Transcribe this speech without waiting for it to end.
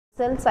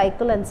cell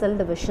cycle and cell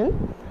division.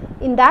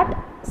 In that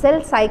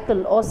cell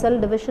cycle or cell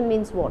division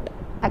means what?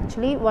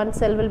 Actually one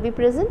cell will be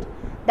present,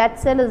 that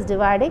cell is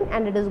dividing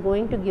and it is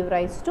going to give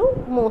rise to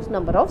most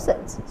number of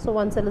cells. So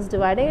one cell is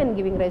dividing and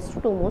giving rise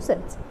to two more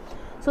cells.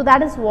 So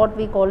that is what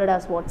we call it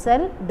as what?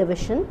 Cell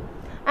division.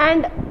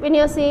 And when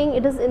you are saying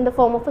it is in the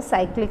form of a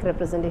cyclic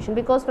representation,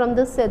 because from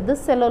this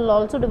cell will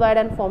also divide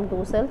and form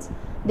two cells,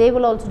 they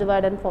will also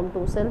divide and form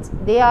two cells,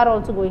 they are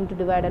also going to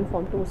divide and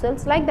form two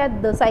cells, like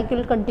that the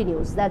cycle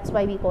continues. That's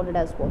why we call it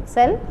as what?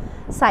 Cell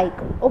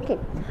cycle. Okay.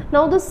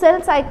 Now the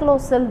cell cycle or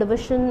cell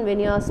division, when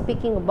you are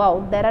speaking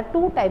about, there are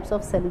two types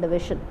of cell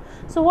division.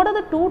 So what are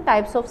the two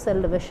types of cell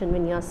division?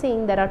 When you are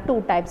saying there are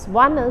two types,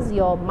 one is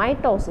your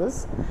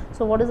mitosis.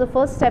 So what is the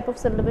first type of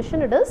cell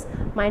division? It is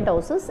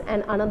mitosis,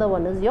 and another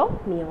one is your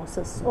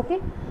meiosis.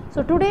 Okay.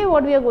 So today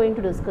what we are going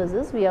to discuss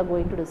is, we are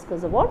going to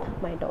discuss about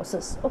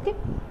mitosis. Okay.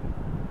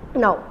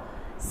 Now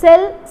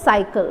cell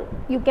cycle,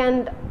 you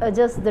can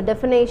just the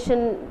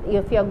definition,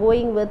 if you are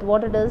going with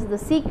what it is, the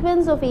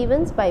sequence of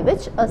events by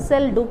which a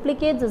cell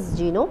duplicates its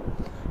genome,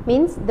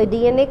 means the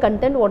DNA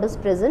content what is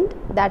present,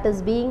 that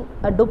is being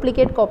a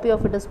duplicate copy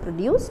of it is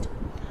produced,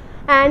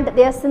 and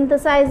they are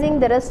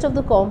synthesizing the rest of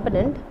the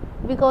component,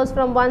 because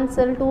from one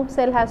cell two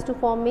cell has to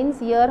form, means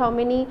here how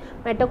many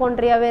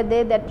mitochondria were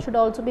there, that should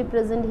also be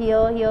present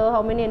here,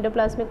 how many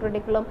endoplasmic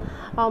reticulum,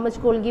 how much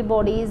Golgi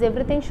bodies,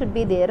 everything should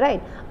be there,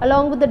 right?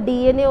 Along with the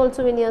DNA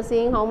also, when you are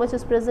saying how much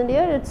is present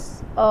here,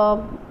 it's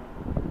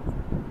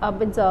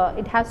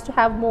it has to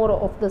have more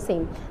of the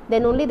same,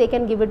 then only they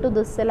can give it to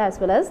this cell as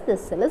well as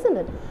this cell, isn't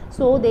it?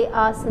 So they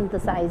are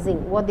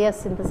synthesizing, what they are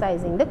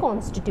synthesizing, the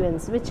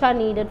constituents which are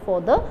needed for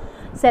the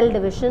cell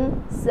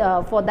division.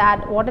 For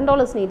that what and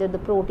all is needed, the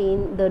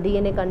protein, the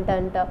DNA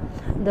content,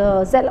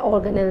 the cell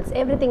organelles,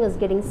 everything is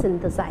getting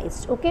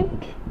synthesized. Okay.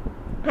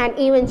 And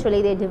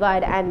eventually they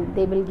divide and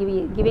they will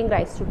giving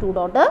rise to two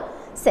daughter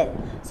cell.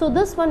 So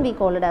this one we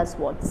call it as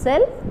what?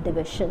 Cell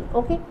division.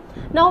 Okay.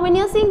 Now when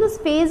you are seeing this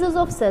phases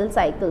of cell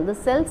cycle, the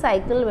cell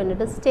cycle when it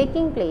is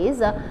taking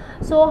place,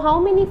 so how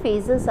many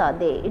phases are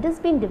there? It has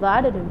been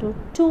divided into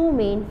two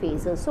main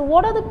phases. So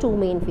what are the two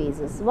main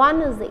phases?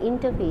 One is the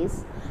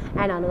interphase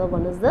and another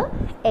one is the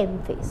M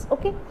phase.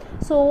 Okay.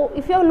 So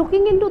if you are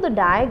looking into the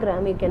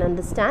diagram, you can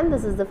understand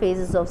this is the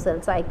phases of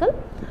cell cycle.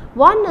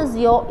 One is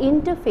your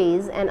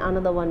interphase and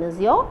another one is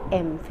your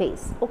M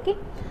phase. Okay.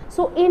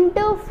 So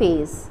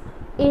interphase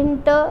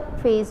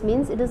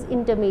means it is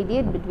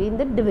intermediate between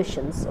the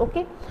divisions.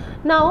 Okay.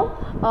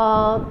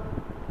 Now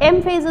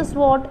M phase is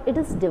what? It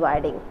is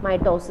dividing,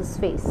 mitosis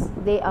phase.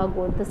 The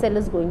cell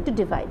is going to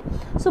divide.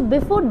 So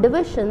before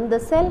division,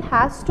 the cell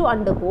has to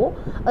undergo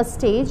a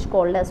stage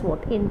called as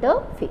what?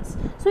 Interphase.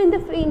 So in the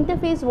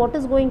interphase, what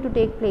is going to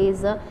take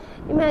place?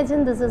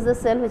 Imagine this is the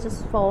cell which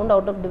is found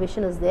out of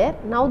division is there.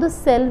 Now the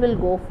cell will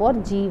go for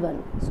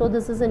G1. So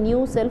this is a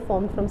new cell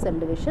formed from cell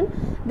division.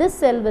 This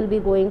cell will be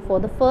going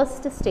for the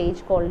first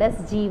stage called as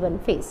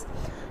G1 phase.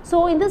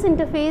 So in this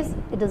interphase,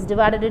 it is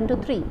divided into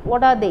three.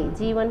 What are they?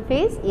 G1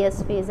 phase,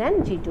 S phase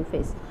and G2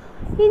 phase.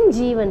 In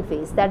G1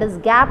 phase, that is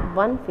gap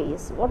 1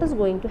 phase, what is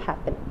going to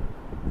happen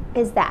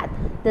is that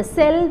the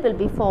cell will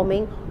be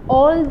forming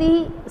all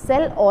the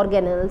cell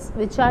organelles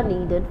which are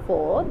needed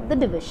for the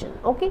division.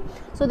 Okay.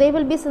 So they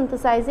will be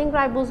synthesizing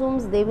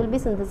ribosomes, they will be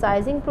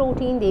synthesizing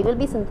protein, they will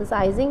be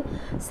synthesizing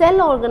cell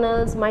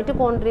organelles,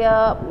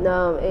 mitochondria,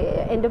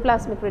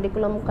 endoplasmic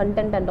reticulum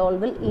content and all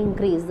will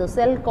increase. The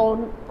cell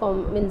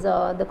means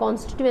the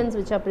constituents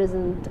which are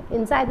present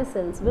inside the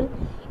cells will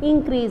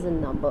increase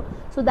in number.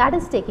 So that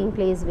is taking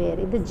place where?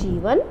 In the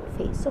G1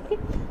 phase. Okay.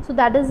 So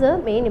that is a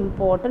main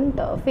important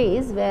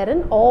phase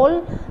wherein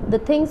all the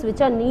things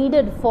which are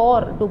needed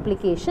for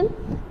duplication,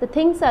 the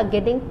things are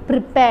getting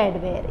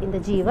prepared where? In the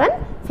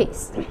G1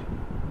 phase.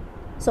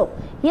 So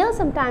here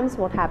sometimes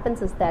what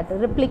happens is that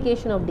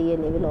replication of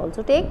DNA will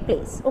also take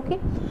place. Okay.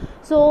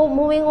 So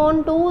moving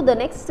on to the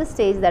next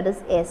stage, that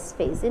is S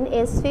phase. In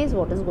S phase,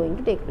 what is going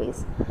to take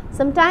place?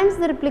 Sometimes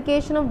the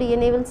replication of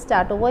DNA will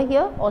start over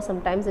here, or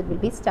sometimes it will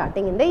be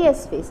starting in the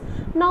S phase.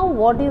 Now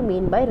what do you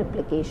mean by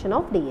replication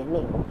of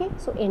DNA? Okay.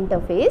 So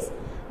interphase,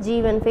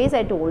 G1 phase,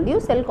 I told you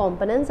cell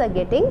components are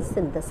getting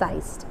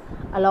synthesized.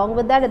 Along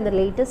with that, in the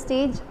later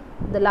stage,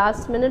 the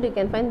last minute, you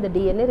can find the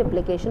DNA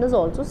replication is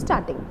also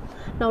starting.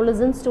 Now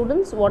listen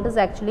students, what is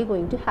actually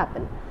going to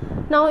happen?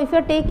 Now if you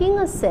are taking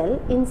a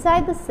cell,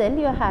 inside the cell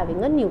you are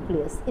having a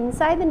nucleus.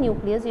 Inside the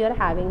nucleus you are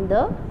having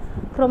the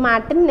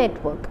chromatin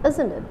network,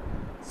 isn't it?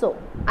 So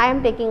I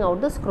am taking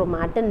out this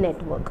chromatin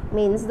network,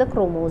 means the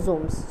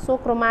chromosomes. So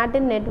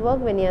chromatin network,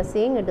 when you are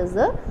saying it is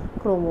a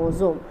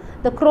chromosome.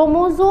 The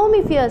chromosome,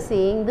 if you are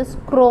saying this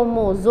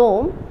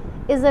chromosome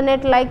is a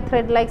net-like,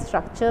 thread-like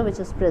structure which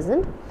is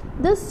present.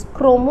 This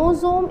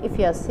chromosome, if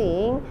you are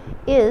saying,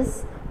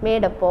 is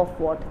made up of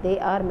what? They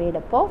are made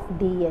up of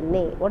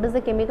DNA. What is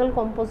the chemical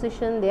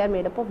composition? They are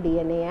made up of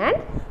DNA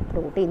and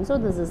protein. So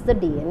this is the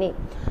DNA.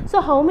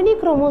 So how many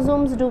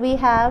chromosomes do we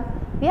have?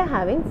 We are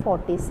having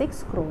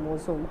 46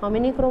 chromosomes. How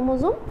many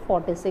chromosomes?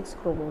 46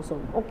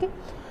 chromosomes. Okay.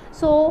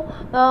 So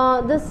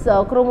this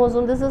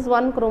chromosome, this is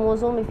one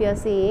chromosome if you are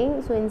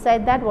saying, so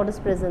inside that what is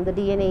present? The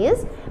DNA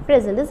is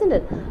present, isn't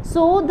it?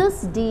 So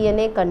this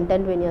DNA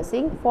content, when you are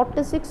saying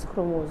 46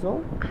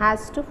 chromosome,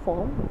 has to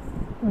form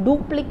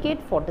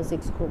duplicate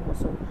 46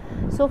 chromosome.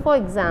 So for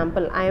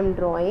example, I am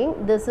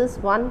drawing, this is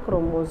one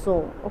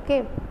chromosome,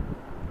 okay,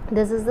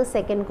 this is the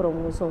second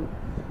chromosome,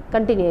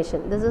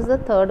 continuation, this is the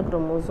third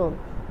chromosome,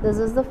 this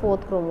is the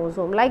fourth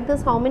chromosome. Like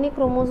this, how many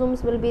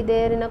chromosomes will be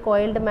there in a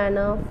coiled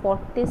manner?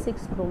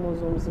 46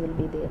 chromosomes will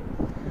be there.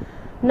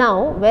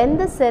 Now when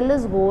the cell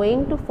is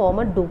going to form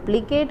a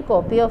duplicate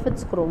copy of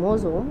its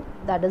chromosome,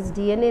 that is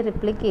DNA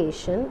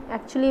replication,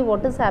 actually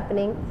what is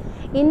happening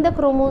in the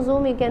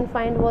chromosome, you can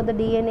find what the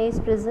DNA is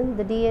present,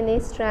 the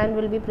DNA strand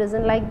will be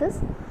present like this.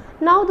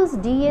 Now this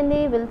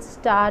DNA will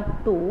start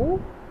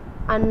to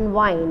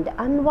unwind.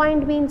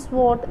 Unwind means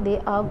what? They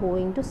are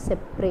going to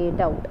separate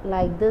out,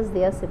 like this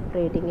they are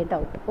separating it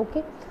out,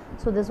 okay.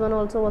 So this one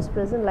also was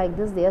present, like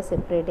this they are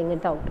separating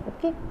it out,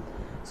 okay.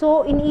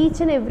 So in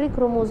each and every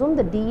chromosome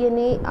the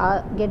DNA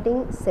are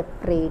getting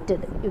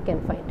separated, you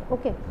can find,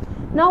 okay.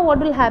 Now what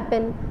will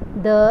happen?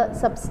 The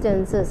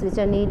substances which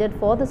are needed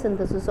for the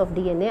synthesis of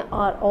DNA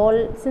are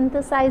all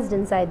synthesized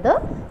inside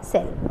the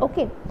cell,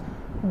 okay.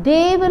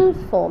 They will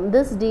form,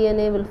 this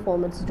DNA will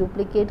form its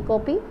duplicate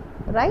copy,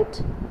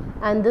 right,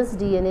 and this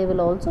DNA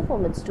will also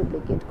form its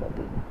duplicate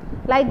copy.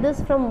 Like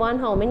this, from 1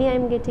 how many I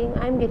am getting?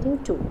 I am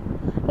getting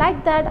 2.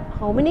 Like that,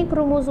 how many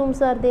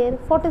chromosomes are there?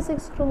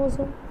 46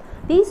 chromosomes.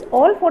 These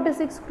all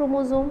 46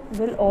 chromosomes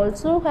will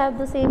also have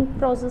the same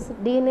process,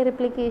 DNA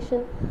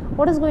replication.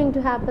 What is going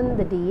to happen?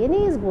 The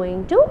DNA is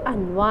going to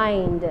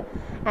unwind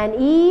and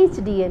each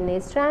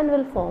DNA strand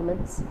will form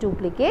its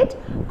duplicate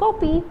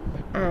copy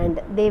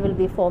and they will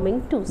be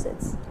forming 2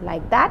 sets.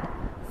 Like that,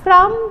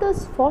 from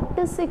this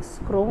 46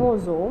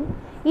 chromosome,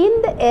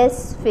 in the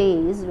S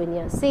phase, when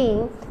you are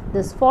seeing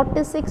this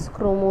 46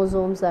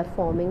 chromosomes are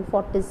forming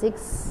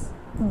 46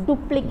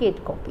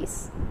 duplicate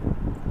copies.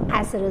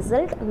 As a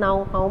result,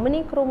 now how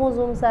many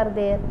chromosomes are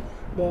there?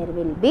 There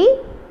will be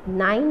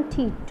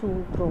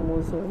 92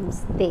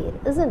 chromosomes there,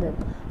 isn't it?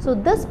 So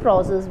this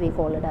process we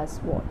call it as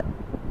what?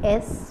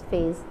 S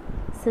phase,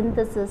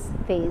 synthesis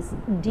phase.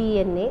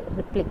 DNA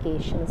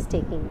replication is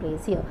taking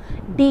place here.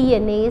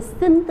 DNA is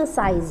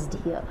synthesized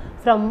here.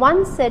 From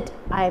one set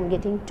I am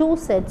getting 2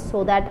 sets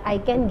so that I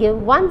can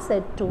give 1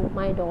 set to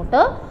my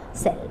daughter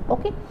cell,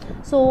 okay.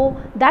 So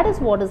that is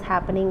what is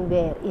happening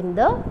where? In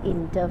the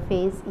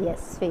interphase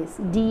S phase.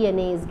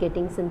 DNA is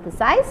getting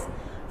synthesized.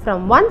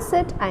 From one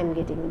set I am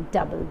getting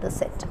double the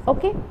set,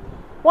 okay.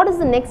 What is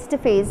the next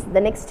phase? The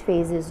next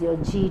phase is your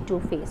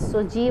G2 phase.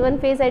 So G1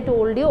 phase, I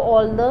told you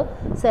all the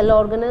cell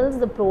organelles,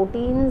 the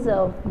proteins,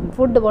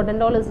 food, what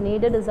and all is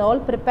needed is all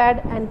prepared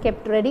and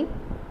kept ready.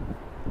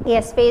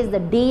 S phase, the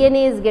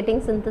DNA is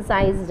getting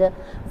synthesized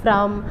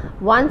from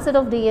one set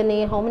of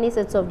DNA. How many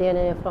sets of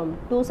DNA? From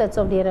 2 sets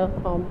of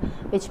DNA formed,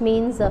 which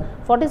means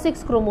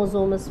 46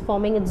 chromosomes is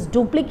forming its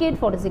duplicate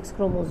 46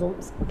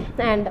 chromosomes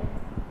and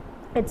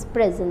it's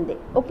present there,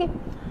 okay,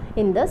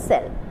 in the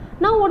cell.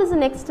 Now what is the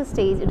next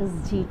stage? It is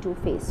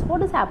G2 phase.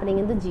 What is happening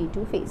in the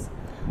G2 phase?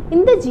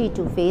 In the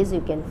G2 phase,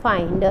 you can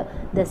find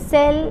the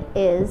cell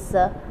is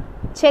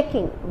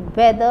checking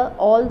whether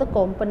all the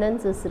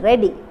components is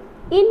ready.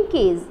 In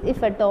case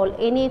if at all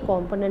any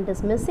component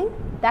is missing,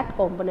 that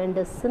component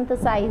is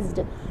synthesized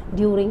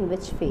during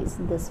which phase?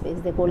 This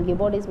phase. The Golgi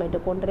bodies,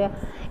 mitochondria,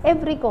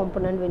 every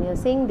component when you are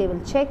saying, they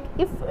will check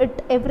if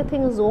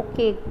everything is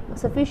okay,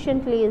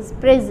 sufficiently is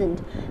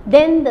present,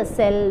 then the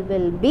cell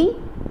will be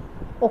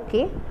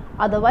okay.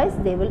 Otherwise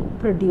they will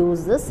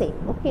produce the same,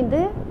 okay. In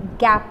the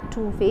gap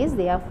 2 phase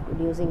they are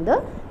producing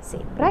the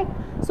same, right.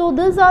 So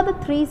these are the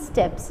 3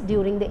 steps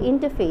during the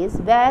interphase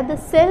where the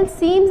cell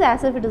seems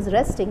as if it is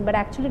resting, but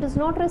actually it is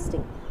not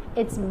resting,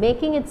 it's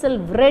making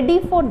itself ready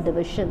for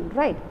division,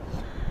 right.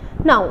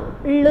 Now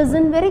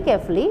listen very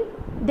carefully,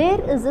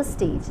 there is a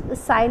stage, the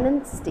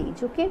silent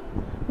stage, okay,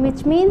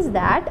 which means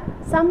that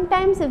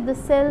sometimes if the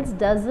cells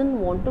doesn't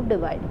want to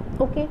divide,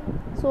 okay.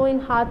 So in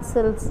heart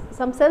cells,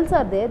 some cells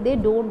are there, they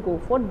don't go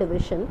for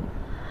division.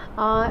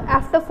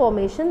 After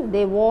formation,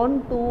 they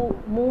want to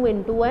move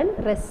into a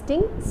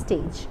resting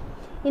stage.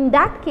 In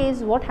that case,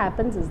 what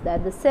happens is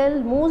that the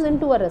cell moves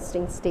into a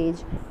resting stage.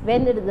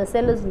 When the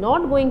cell is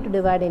not going to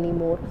divide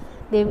anymore,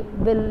 they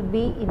will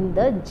be in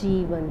the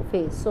G1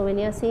 phase. So when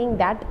you are seeing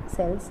that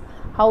cells,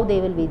 how they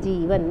will be?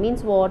 G1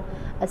 means what?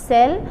 A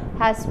cell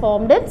has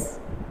formed its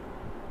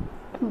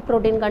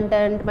protein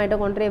content,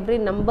 mitochondria, every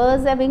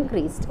numbers have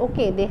increased,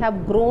 okay, they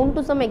have grown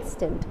to some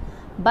extent,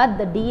 but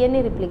the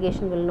DNA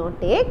replication will not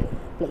take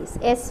place,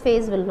 S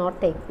phase will not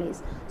take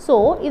place.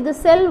 So if the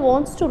cell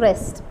wants to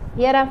rest,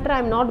 hereafter I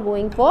am not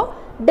going for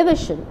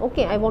division,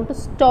 okay, I want to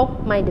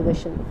stop my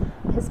division,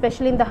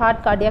 especially in the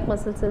heart, cardiac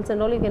muscle cells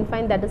and all, you can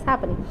find that is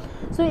happening.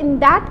 So in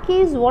that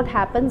case what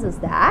happens is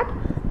that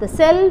the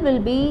cell will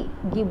be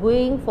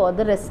going for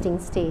the resting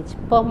stage,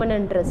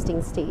 permanent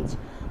resting stage.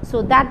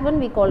 So that one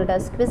we call it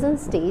as quiescent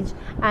stage,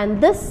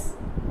 and this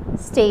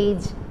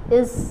stage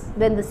is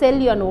when the cell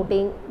you are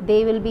noting,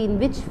 they will be in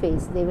which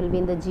phase? They will be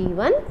in the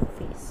G1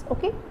 phase.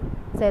 Okay,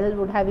 cell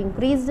would have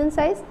increased in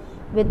size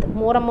with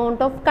more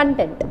amount of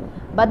content,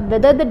 but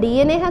whether the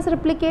DNA has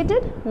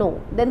replicated?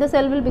 No. Then the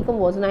cell will become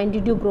what?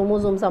 92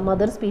 chromosomes, some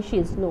other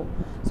species? No.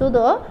 So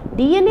the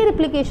DNA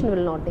replication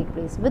will not take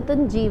place.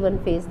 Within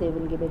G1 phase they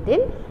will give it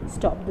in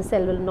stop. The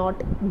cell will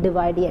not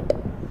divide yet.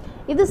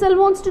 If the cell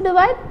wants to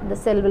divide, the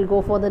cell will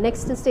go for the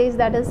next stage,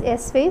 that is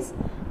S phase.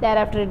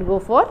 Thereafter it will go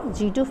for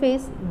G2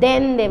 phase.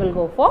 Then they will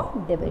go for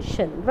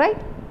division, right?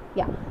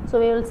 Yeah. So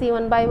we will see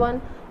one by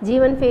one.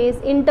 G1 phase,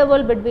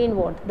 interval between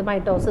what? The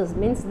mitosis,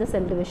 means the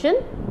cell division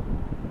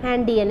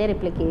and DNA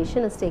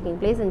replication is taking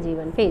place in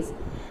G1 phase.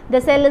 The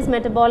cell is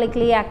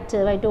metabolically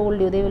active. I told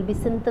you they will be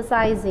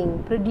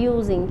synthesizing,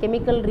 producing,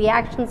 chemical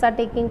reactions are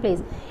taking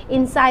place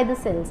inside the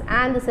cells,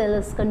 and the cell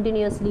is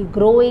continuously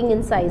growing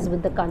in size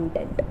with the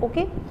content.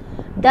 Okay,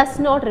 does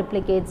not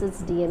replicates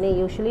its DNA,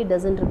 usually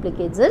doesn't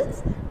replicate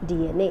its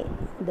DNA.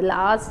 The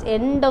last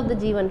end of the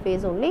G1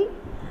 phase only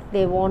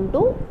they want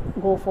to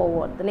go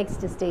forward, the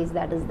next stage,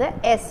 that is the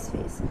S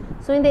phase.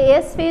 So in the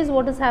S phase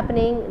what is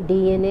happening?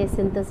 DNA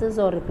synthesis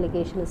or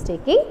replication is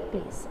taking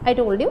place. I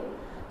told you.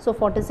 So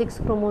 46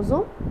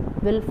 chromosome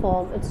will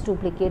form its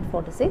duplicate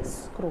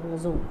 46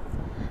 chromosome.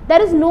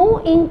 There is no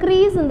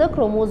increase in the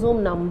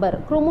chromosome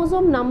number.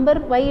 Chromosome number,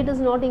 why it is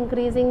not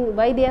increasing?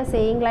 Why they are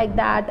saying like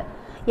that?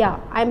 Yeah,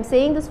 I am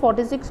saying this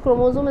 46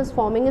 chromosome is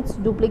forming its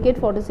duplicate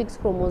 46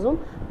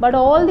 chromosome, but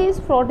all these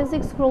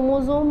 46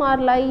 chromosome are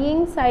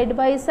lying side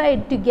by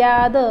side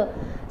together.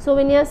 So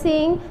when you are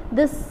saying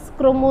this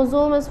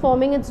chromosome is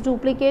forming its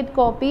duplicate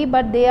copy,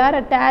 but they are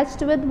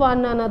attached with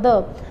one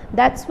another.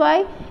 That's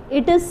why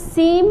it is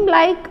seem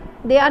like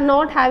they are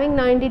not having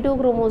 92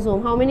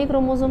 chromosome. How many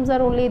chromosomes are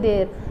only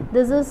there?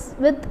 This is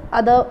with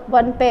other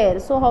one pair.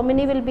 So how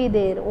many will be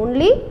there?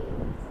 Only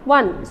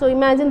one. So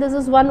imagine this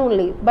is one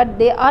only, but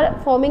they are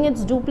forming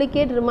its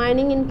duplicate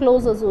remaining in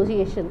close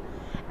association.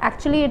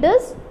 Actually it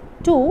is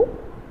two.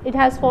 It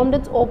has formed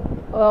its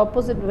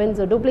opposite means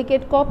a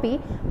duplicate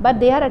copy, but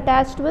they are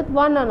attached with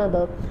one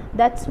another.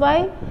 That's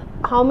why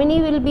how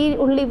many will be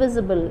only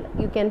visible?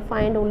 You can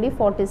find only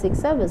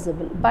 46 are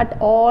visible, but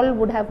all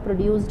would have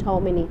produced how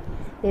many?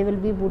 They will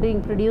be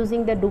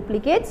producing the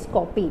duplicates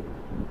copy.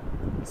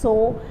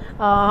 So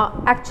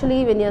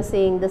actually when you are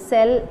saying the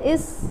cell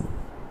is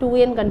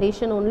 2n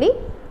condition only,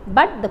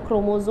 but the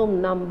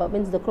chromosome number,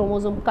 means the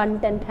chromosome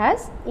content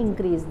has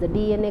increased, the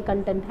DNA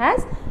content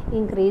has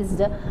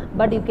increased,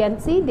 but you can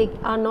see they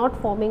are not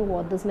forming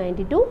what, this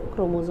 92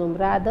 chromosome,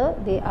 rather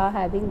they are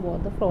having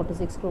what, the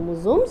 46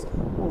 chromosomes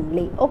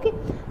only. Okay,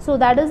 so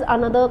that is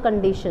another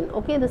condition.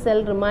 Okay, the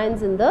cell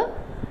remains in the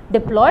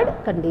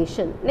diploid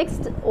condition.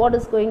 Next, what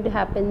is going to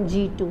happen?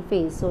 G2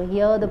 phase. So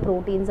here the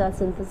proteins are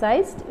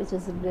synthesized, which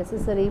is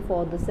necessary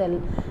for the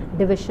cell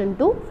division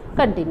to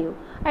continue.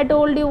 I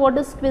told you what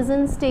is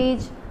quiescent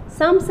stage.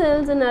 Some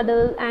cells in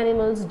adult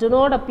animals do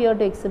not appear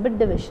to exhibit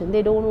division.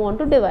 They don't want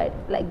to divide.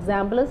 Like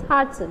example is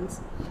heart cells.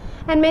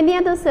 And many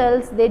other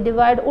cells, they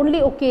divide only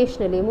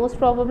occasionally. Most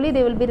probably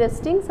they will be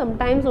resting.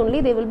 Sometimes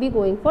only they will be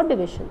going for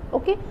division.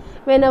 Okay.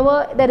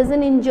 Whenever there is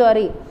an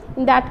injury,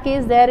 in that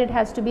case there it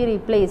has to be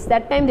replaced.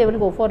 That time they will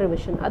go for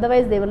division.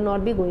 Otherwise they will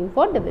not be going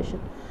for division.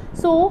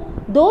 So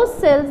those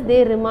cells,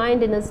 they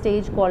remain in a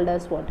stage called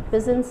as what?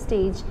 Quiescent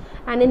stage.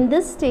 And in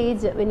this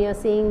stage, when you are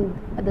saying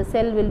the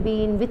cell will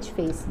be in which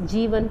phase?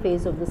 G1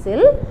 phase of the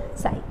cell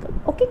cycle.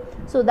 Okay.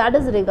 So that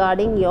is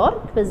regarding your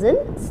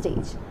quiescent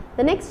stage.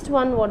 The next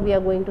one what we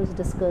are going to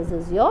discuss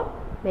is your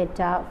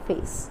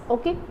metaphase.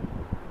 Okay.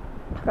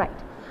 Right.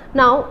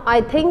 Now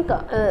I think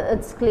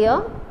it's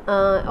clear.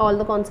 All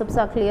the concepts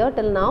are clear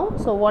till now.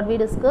 So what we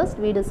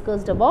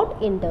discussed about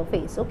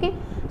interphase. Okay.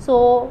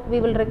 So we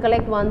will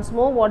recollect once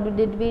more what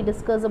did we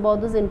discuss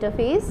about this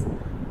interphase.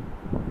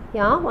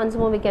 Yeah, once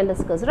more we can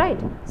discuss, right?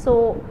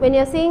 So when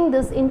you are seeing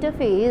this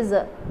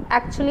interphase,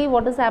 actually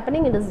what is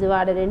happening? It is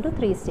divided into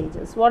three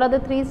stages. What are the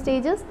three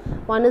stages?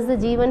 One is the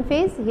G1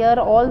 phase. Here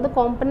all the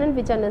components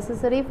which are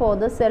necessary for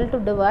the cell to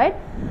divide,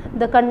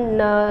 the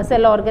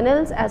cell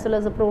organelles as well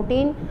as the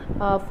protein,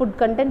 food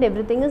content,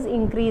 everything is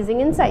increasing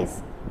in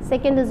size.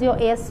 Second is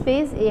your S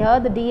phase.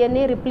 Here the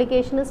DNA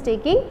replication is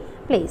taking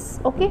place.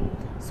 Okay.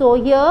 So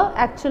here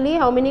actually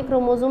how many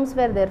chromosomes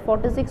were there?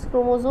 46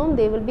 chromosome.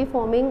 They will be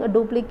forming a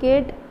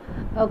duplicate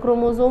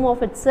chromosome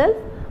of itself.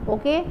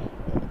 Okay.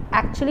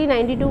 Actually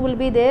 92 will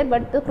be there,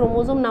 but the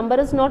chromosome number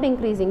is not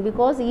increasing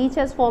because each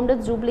has formed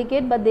its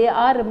duplicate, but they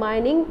are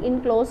remaining in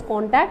close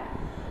contact.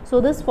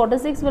 So this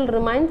 46 will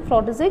remain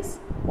 46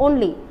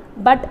 only,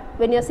 but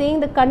when you are saying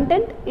the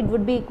content, it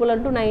would be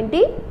equivalent to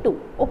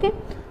 92. Okay.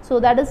 So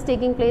that is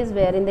taking place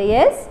where? In the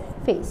S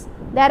phase.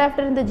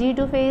 Thereafter in the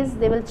G2 phase,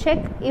 they will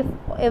check if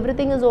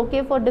everything is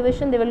okay for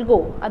division, they will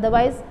go.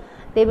 Otherwise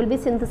they will be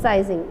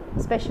synthesizing,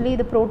 especially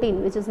the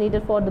protein which is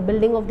needed for the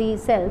building of the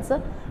cells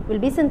will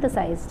be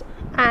synthesized,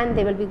 and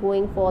they will be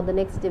going for the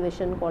next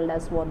division called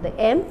as what? The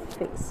M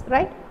phase,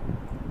 right?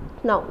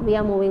 Now we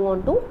are moving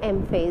on to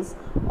M phase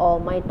or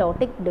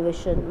mitotic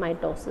division,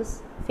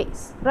 mitosis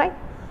phase, right?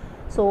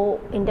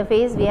 So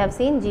interphase we have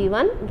seen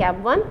G1, gap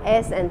 1,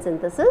 S and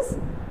synthesis.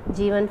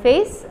 G1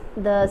 phase,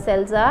 the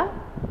cells are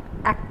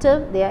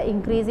active, they are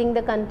increasing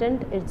the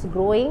content, it's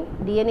growing,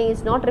 DNA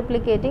is not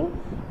replicating.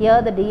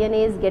 Here the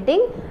DNA is getting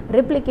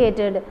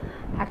replicated.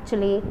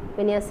 Actually,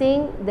 when you are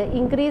seeing the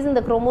increase in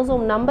the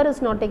chromosome number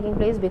is not taking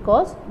place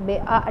because they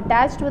are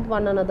attached with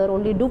one another,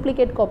 only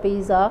duplicate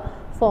copies are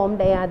formed,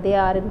 they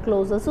are in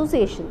close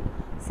association.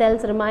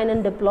 Cells remain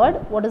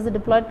undiploid. What is the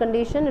diploid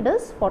condition? It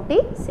is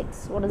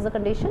 46. What is the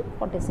condition?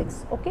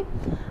 46. Okay.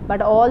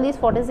 But all these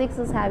 46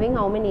 is having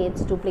how many?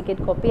 Its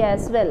duplicate copy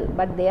as well.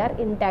 But they are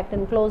intact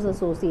in close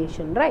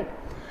association. Right.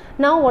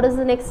 Now what is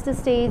the next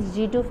stage?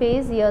 G2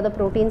 phase. Here the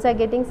proteins are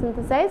getting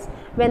synthesized.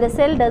 When the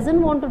cell doesn't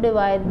want to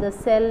divide, the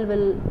cell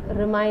will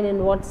remain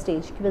in what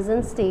stage?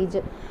 Quiescent stage.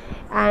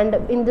 And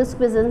in this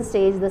quiescent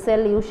stage, the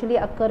cell usually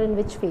occur in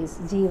which phase?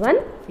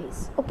 G1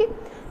 phase. Okay.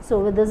 So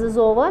with this is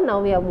over,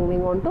 now we are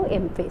moving on to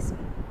M phase.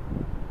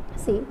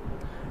 See,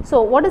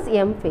 so what is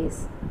M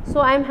phase?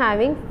 So I am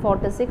having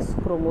 46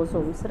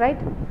 chromosomes, right?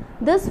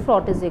 This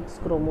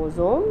 46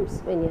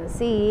 chromosomes, when you are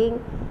seeing,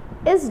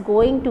 is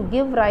going to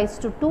give rise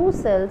to two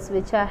cells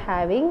which are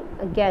having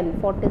again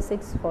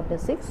 46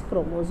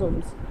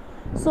 chromosomes.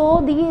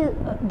 So the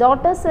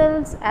daughter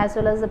cells as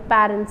well as the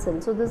parent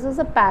cell. So this is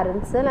a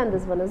parent cell and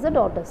this one is the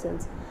daughter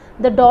cells.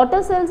 The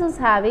daughter cells is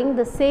having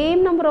the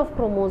same number of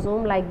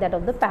chromosome like that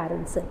of the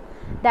parent cell.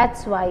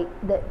 That's why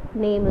the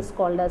name is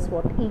called as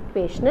what?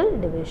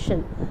 Equational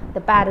division.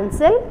 The parent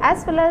cell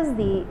as well as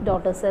the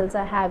daughter cells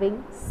are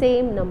having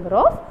same number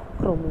of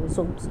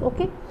chromosomes.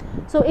 Okay.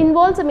 So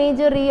involves a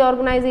major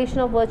reorganization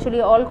of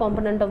virtually all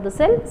component of the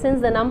cell,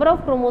 since the number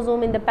of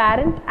chromosome in the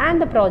parent and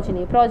the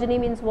progeny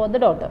means what? The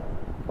daughter.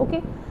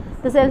 Okay.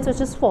 The cells which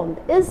is formed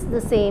is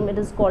the same, it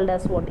is called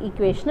as what?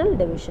 Equational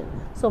division.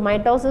 So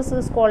mitosis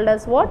is called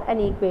as what? An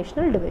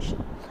equational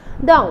division.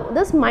 Now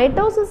this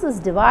mitosis is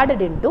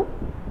divided into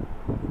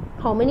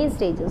how many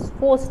stages?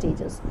 4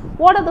 stages.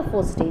 What are the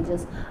 4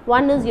 stages?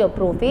 One is your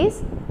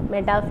prophase,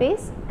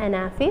 metaphase,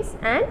 anaphase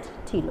and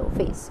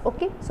telophase.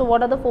 Okay. So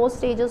what are the 4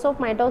 stages of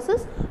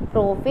mitosis?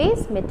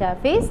 Prophase,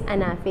 metaphase,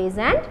 anaphase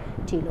and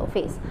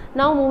telophase.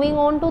 Now moving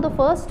on to the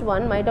first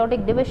one,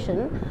 mitotic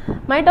division.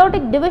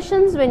 Mitotic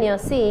divisions, when you are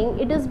seeing,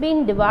 it is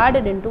being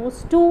divided into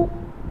 2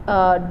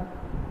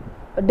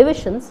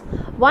 divisions.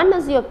 One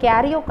is your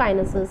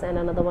karyokinesis and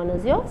another one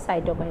is your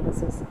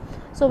cytokinesis.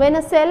 So when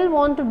a cell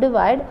want to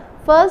divide,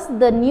 first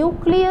the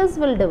nucleus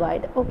will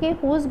divide. Okay,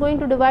 who is going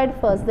to divide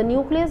first? The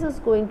nucleus is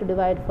going to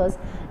divide first,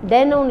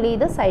 then only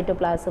the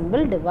cytoplasm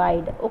will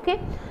divide. Okay,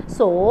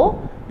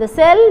 so the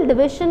cell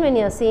division, when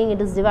you are seeing,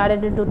 it is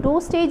divided into 2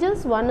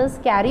 stages. One is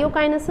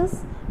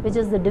karyokinesis, which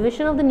is the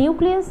division of the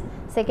nucleus.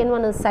 Second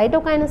one is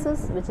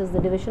cytokinesis, which is the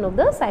division of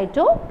the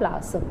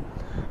cytoplasm.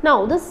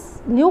 Now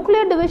this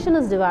nuclear division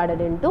is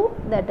divided into,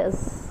 that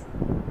is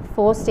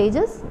 4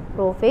 stages: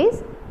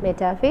 prophase,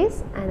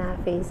 metaphase,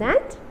 anaphase and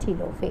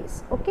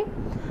telophase. Okay.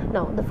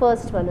 Now the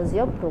first one is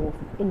your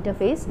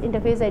interphase.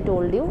 Interphase I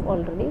told you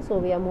already, so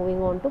we are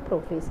moving on to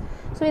prophase.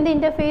 So in the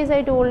interphase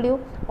I told you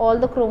all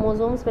the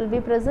chromosomes will be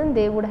present,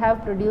 they would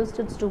have produced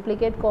its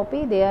duplicate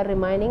copy, they are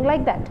remaining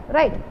like that,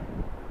 right?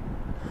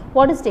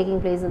 What is taking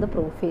place in the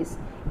prophase?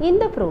 In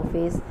the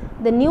prophase,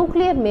 the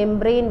nuclear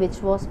membrane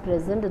which was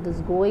present, it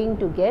is going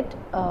to get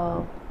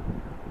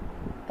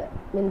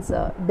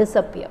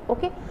disappear.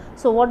 Okay.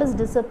 So what is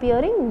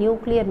disappearing?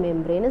 Nuclear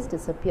membrane is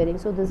disappearing.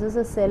 So this is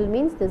a cell,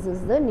 means this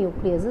is the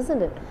nucleus,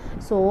 isn't it?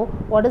 So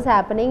what is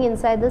happening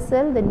inside the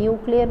cell? The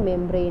nuclear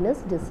membrane is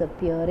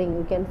disappearing.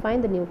 You can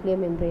find the nuclear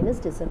membrane is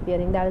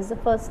disappearing. That is the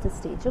first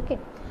stage. Okay.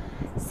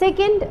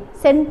 Second,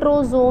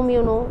 centrosome,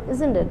 you know,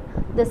 isn't it?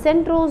 The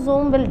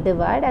centrosome will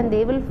divide and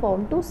they will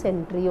form 2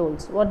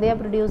 centrioles. What they are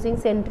producing?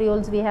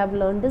 Centrioles we have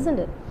learned, isn't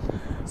it?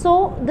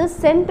 So this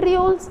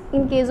centrioles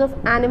in case of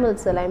animal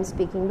cell I am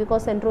speaking,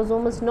 because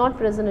centrosome is not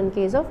present in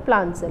case of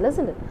plant cell,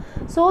 isn't it?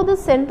 So the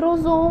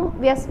centrosome,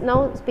 we are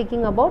now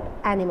speaking about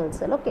animal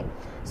cell. Okay.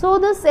 So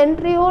the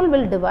centriole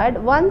will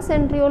divide, one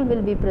centriole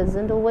will be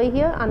present over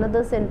here,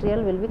 another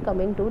centriole will be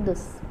coming to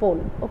this pole.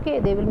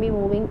 Okay. They will be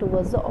moving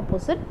towards the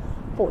opposite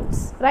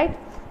poles, right?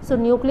 So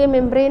nuclear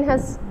membrane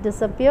has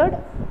disappeared,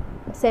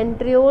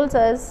 centrioles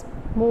has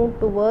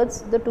moved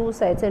towards the 2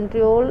 sides.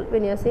 Centriole,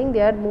 when you are saying,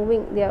 they are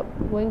moving, they are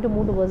going to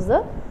move towards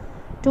the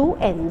 2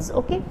 ends.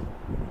 Okay.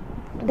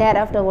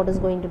 Thereafter what is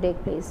going to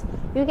take place?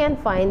 You can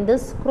find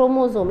this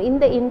chromosome in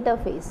the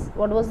interphase.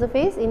 What was the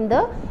phase? In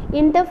the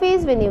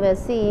interphase, when you were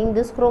seeing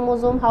this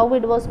chromosome, how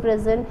it was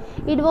present?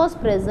 It was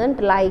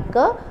present like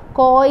a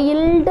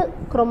coiled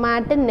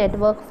chromatin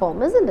network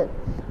form, isn't it?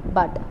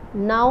 But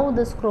now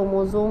this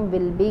chromosome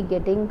will be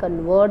getting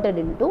converted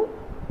into,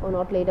 or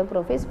not later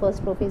prophase,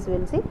 first prophase we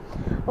will see.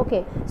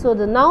 Okay, so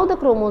now the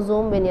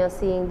chromosome, when you are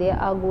seeing, they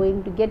are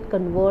going to get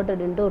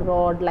converted into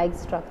rod like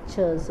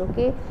structures.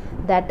 Okay,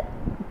 that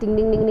ding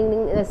ding ding ding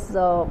ding, this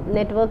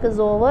network is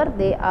over.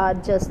 They are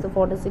just the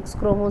 46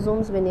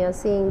 chromosomes. When you are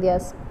seeing, they are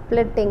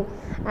splitting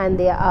and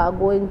they are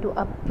going to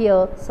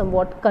appear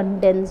somewhat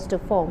condensed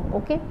form.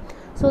 Okay,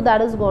 so that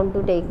is going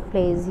to take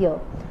place here.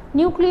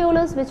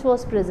 Nucleolus which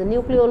was present,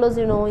 nucleolus,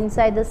 you know,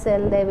 inside the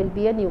cell there will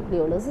be a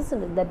nucleolus,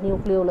 isn't it? That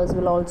nucleolus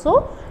will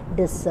also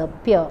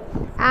disappear.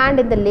 And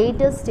in the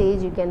later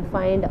stage you can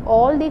find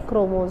all the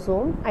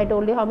chromosome. I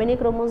told you how many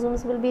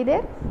chromosomes will be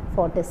there?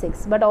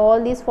 46. But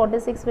all these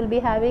 46 will be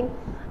having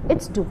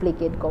its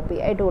duplicate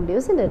copy. I told you,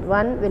 isn't it?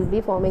 One will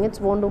be forming its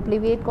own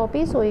duplicate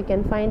copy. So you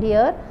can find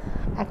here,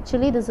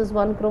 actually this is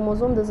one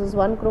chromosome, this is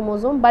one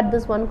chromosome, but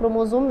this one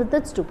chromosome with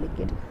its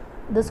duplicate,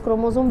 this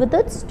chromosome with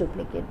its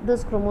duplicate,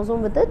 this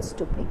chromosome with its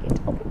duplicate.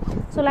 Okay,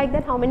 so like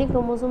that, how many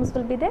chromosomes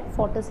will be there?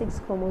 46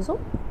 chromosome.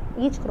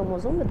 Each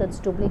chromosome with its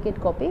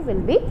duplicate copy will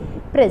be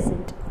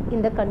present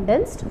in the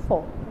condensed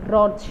form,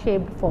 rod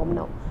shaped form.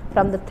 Now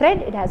from the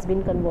thread it has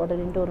been converted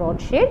into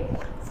rod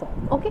shaped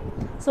form. Okay,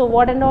 so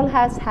what and all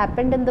has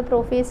happened in the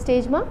prophase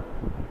stage, ma?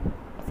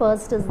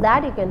 First is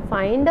that you can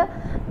find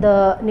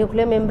the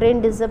nuclear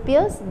membrane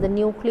disappears, the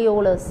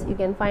nucleolus you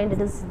can find it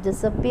is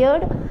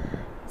disappeared.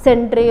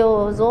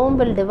 Centriosome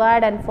will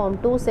divide and form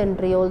two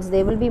centrioles.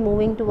 They will be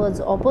moving towards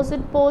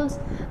opposite poles.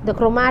 The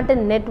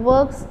chromatin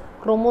networks,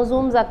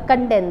 chromosomes are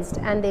condensed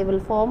and they will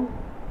form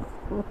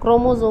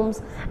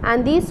chromosomes,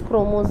 and these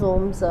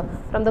chromosomes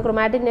from the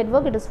chromatin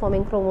network it is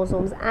forming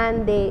chromosomes,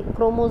 and the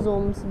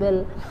chromosomes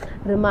will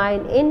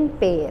remain in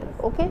pair.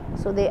 Okay,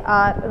 so they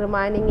are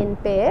remaining in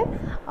pair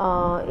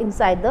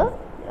inside the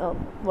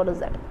what is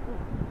that,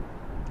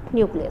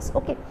 nucleus.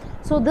 Okay,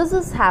 so this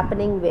is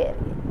happening where?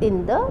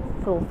 In the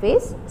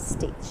prophase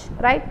stage,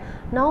 right?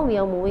 Now we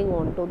are moving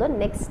on to the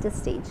next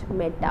stage,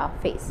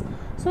 metaphase.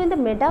 So in the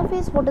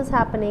metaphase what is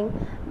happening?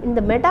 In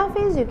the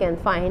metaphase you can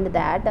find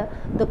that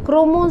the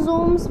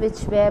chromosomes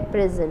which were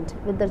present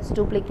with its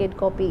duplicate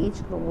copy,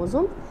 each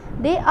chromosome,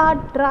 they are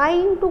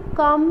trying to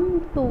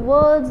come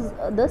towards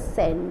the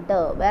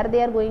center. Where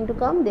they are going to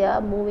come? They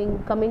are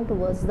coming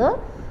towards the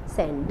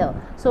center.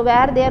 So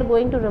where they are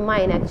going to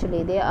remain?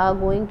 Actually they are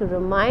going to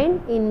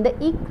remain in the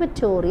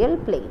equatorial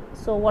plane.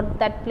 So what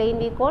that plane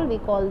we call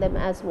them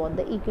as what?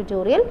 The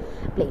equatorial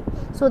plane.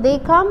 So they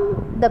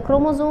come, the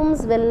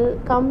chromosomes will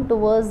come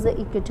towards the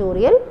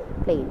equatorial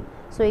plane.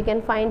 So you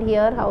can find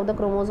here how the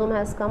chromosome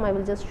has come. I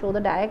will just show the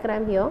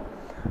diagram here.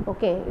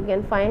 Okay, you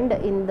can find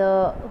in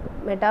the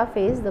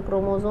metaphase the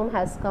chromosome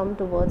has come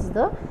towards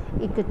the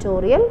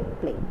equatorial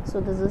plane. So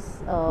this is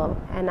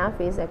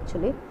anaphase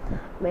actually,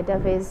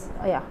 metaphase,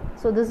 yeah,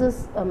 so this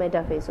is a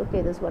metaphase.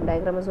 Okay, this one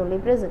diagram is only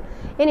present.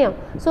 Anyhow,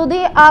 so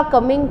they are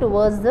coming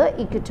towards the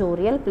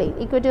equatorial plane.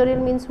 Equatorial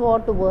means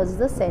what? Towards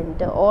the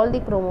center. All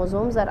the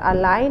chromosomes are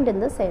aligned in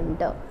the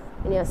center,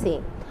 when you are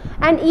saying.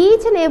 And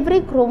each and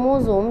every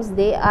chromosomes,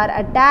 they are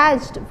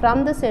attached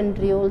from the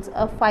centrioles,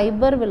 a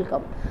fiber will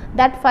come.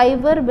 That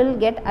fiber will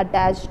get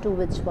attached to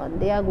which one?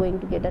 They are going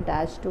to get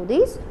attached to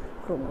these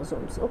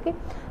chromosomes. Okay,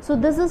 so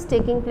this is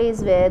taking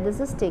place where? This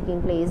is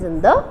taking place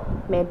in the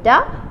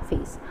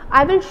metaphase.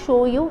 I will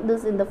show you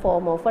this in the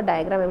form of a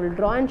diagram. I will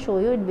draw and show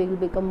you, it will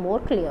become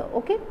more clear.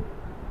 Okay,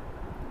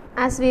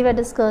 as we were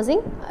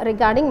discussing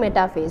regarding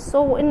metaphase.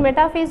 So in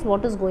metaphase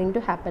what is going to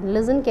happen?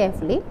 Listen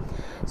carefully.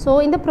 So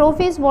in the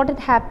prophase what it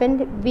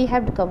happened, we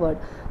have covered.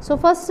 So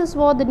first is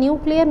what? The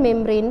nuclear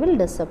membrane will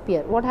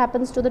disappear. What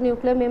happens to the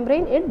nuclear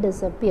membrane? It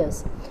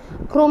disappears.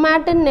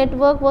 Chromatin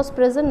network was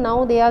present,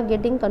 now they are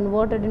getting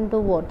converted into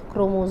what?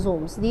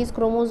 Chromosomes. These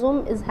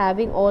chromosome is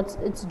having all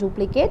its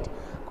duplicate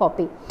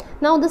copy.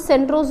 Now the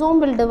centrosome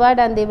will divide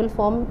and they will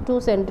form two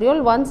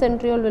centriole. One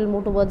centriole will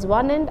move towards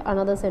one end,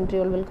 another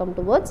centriole will come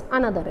towards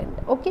another end.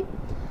 Okay,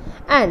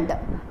 and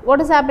what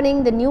is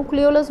happening? The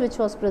nucleolus which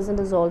was present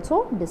is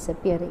also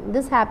disappearing.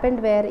 This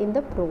happened where? In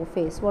the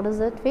prophase. What is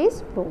that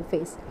phase?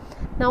 Prophase.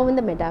 Now in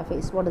the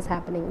metaphase what is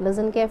happening?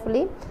 Listen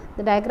carefully.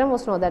 The diagram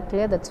was not that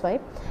clear, that's why.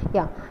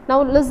 Yeah,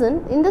 now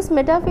listen. In this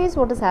metaphase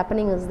what is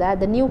happening is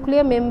that the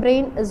nuclear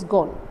membrane is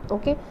gone.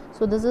 Okay,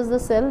 so this is the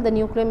cell, the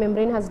nuclear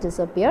membrane has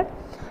disappeared.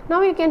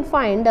 Now you can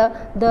find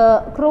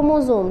the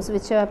chromosomes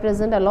which are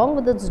present along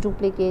with its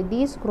duplicate.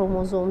 These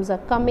chromosomes are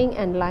coming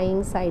and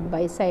lying side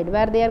by side.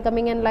 Where they are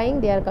coming and lying?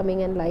 They are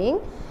coming and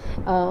lying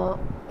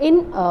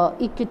in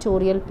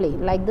equatorial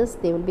plane. Like this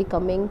they will be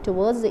coming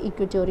towards the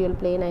equatorial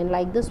plane, and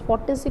like this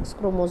 46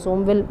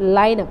 chromosome will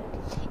line up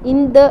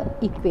in the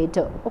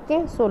equator.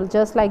 Okay, so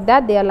just like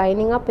that they are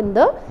lining up in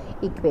the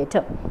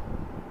equator.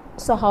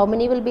 So how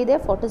many will be there?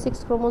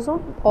 46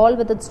 chromosome, all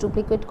with its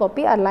duplicate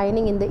copy, are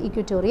lining in the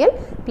equatorial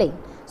plane.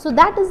 So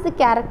that is the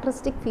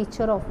characteristic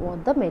feature of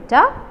what? The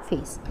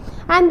metaphase.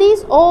 And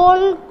these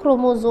all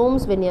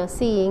chromosomes, when you are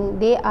seeing,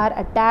 they are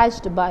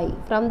attached by,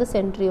 from the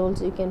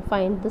centrioles you can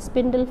find the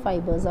spindle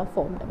fibers are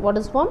formed. What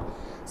is formed?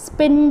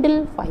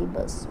 Spindle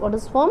fibers. What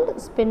is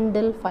formed?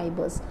 Spindle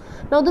fibers.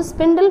 Now the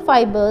spindle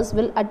fibers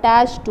will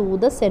attach to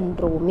the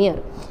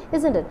centromere,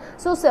 isn't it?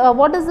 So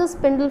what is the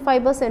spindle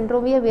fiber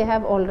centromere? We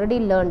have already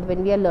learned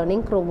when we are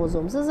learning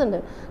chromosomes, isn't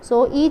it?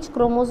 So each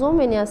chromosome,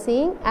 when you are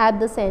seeing, at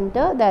the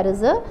center there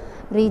is a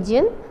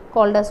region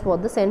called as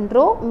what? The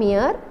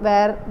centromere,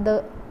 where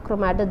the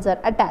chromatids are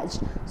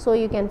attached. So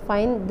you can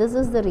find this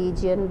is the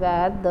region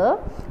where the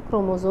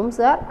chromosomes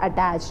are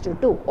attached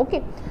to.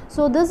 Okay,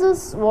 so this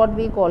is what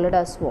we call it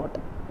as what?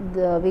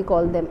 we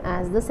call them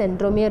as the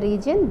centromere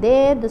region.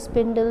 There the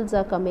spindles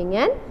are coming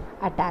and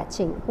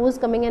attaching. Who is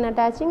coming and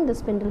attaching? The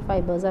spindle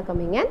fibers are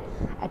coming and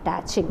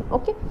attaching.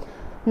 Okay.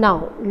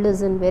 Now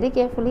listen very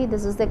carefully.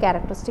 This is the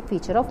characteristic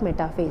feature of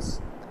metaphase.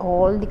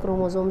 All the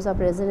chromosomes are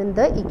present in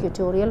the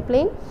equatorial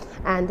plane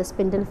and the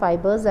spindle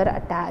fibers are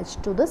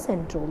attached to the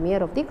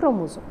centromere of the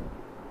chromosome.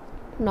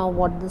 Now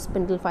what the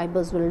spindle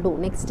fibers will do,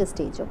 next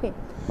stage, okay,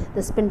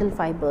 the spindle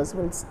fibers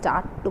will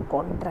start to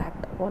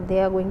contract. What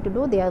they are going to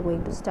do, they are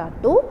going to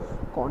start to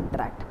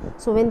contract.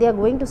 So when they are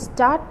going to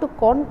start to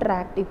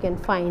contract, you can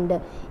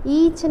find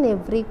each and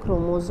every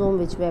chromosome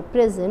which were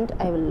present.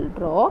 I will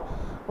draw.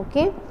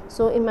 Okay,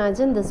 so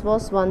imagine this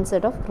was one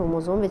set of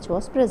chromosome which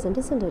was present,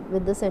 isn't it,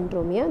 with the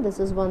centromere. This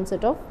is one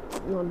set of,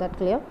 not that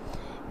clear,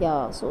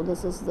 yeah, so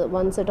this is the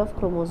one set of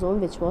chromosome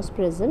which was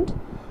present.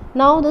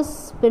 Now the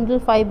spindle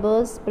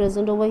fibers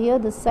present over here,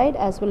 this side,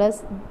 as well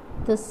as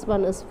this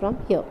one is from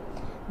here.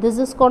 This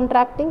is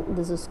contracting,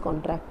 this is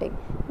contracting.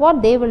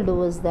 What they will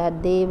do is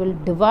that they will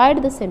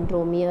divide the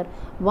centromere.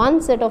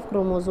 One set of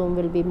chromosome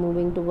will be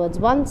moving towards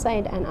one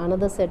side and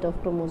another set of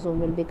chromosome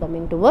will be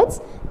coming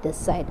towards this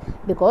side,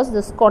 because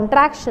this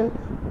contraction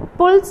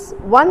pulls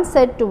one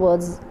set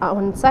towards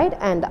one side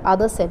and the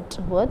other set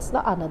towards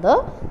the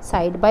another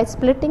side. By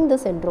splitting the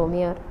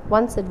centromere,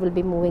 one set will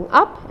be moving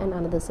up and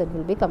another set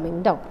will be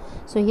coming down.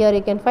 So here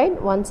you can find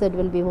one set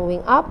will be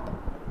moving up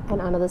and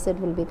another set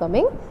will be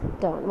coming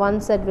down. One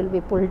set will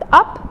be pulled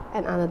up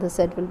and another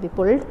set will be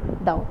pulled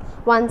down.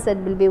 One set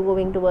will be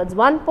moving towards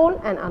one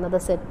pole and another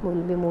set will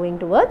be moving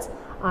towards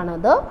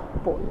another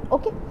pole.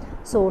 Okay,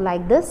 so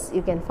like this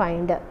you can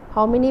find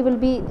how many were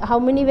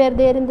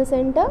there in the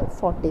center?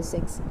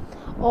 46.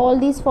 All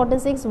these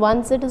 46,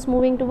 one set is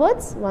moving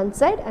towards one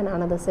side and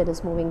another set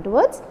is moving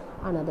towards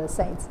another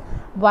sides.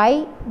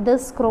 Why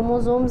this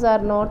chromosomes are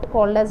not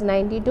called as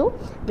 92?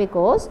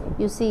 Because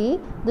you see,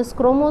 this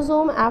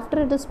chromosome,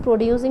 after it is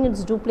producing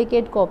its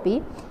duplicate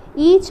copy,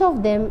 each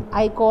of them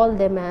I call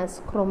them as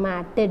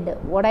chromatid.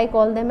 What I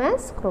call them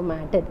as?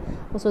 Chromatid.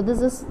 So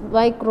this is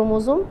why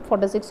chromosome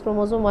 46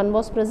 chromosome 1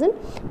 was present,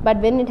 but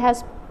when it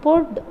has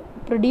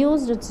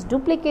produced its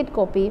duplicate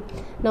copy,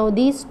 now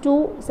these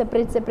two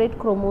separate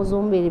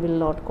chromosome we will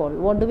not call.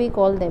 What do we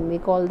call them? We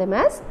call them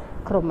as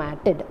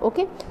chromatid.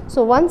 Okay,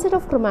 so one set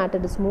of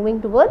chromatid is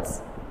moving towards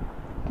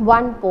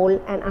one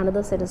pole and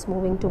another set is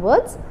moving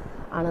towards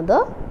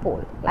another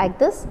pole. Like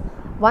this,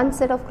 one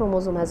set of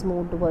chromosome has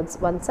moved towards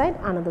one side,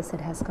 another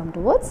set has come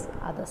towards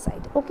other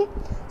side. Okay,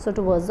 so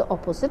towards the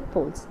opposite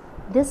poles.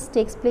 This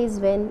takes place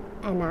when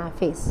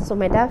anaphase. So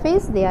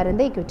metaphase, they are in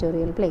the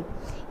equatorial plane.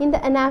 In the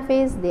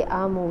anaphase, they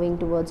are moving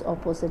towards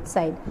opposite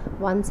side.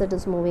 One set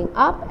is moving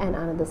up and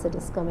another set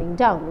is coming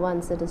down.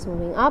 One set is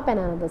moving up and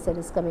another set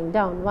is coming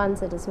down. One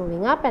set is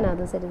moving up and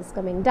another set is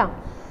coming down.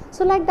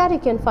 So like that you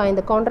can find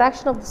the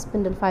contraction of the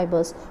spindle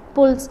fibers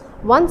pulls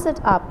one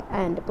set up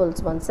and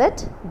pulls one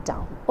set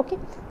down. Okay,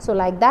 so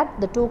like that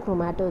the two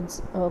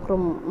chromatids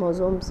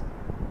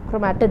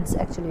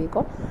actually we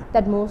call,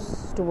 that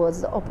moves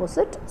towards the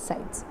opposite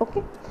sides.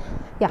 Okay,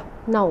 yeah,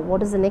 now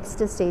what is the next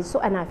stage? So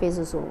anaphase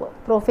is over.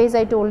 Prophase,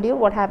 I told you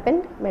what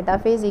happened.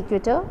 Metaphase,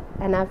 equator.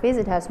 Anaphase,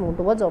 it has moved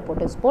towards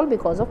opposite pole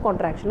because of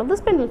contraction of the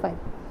spindle fiber.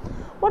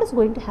 What is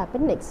going to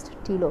happen next?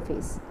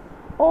 Telophase.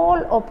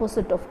 All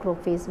opposite of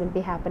prophase will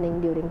be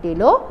happening during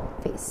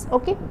telophase.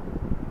 Okay,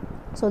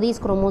 so these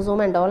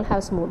chromosome and all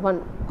has moved,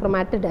 one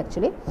chromatid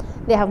actually,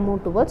 they have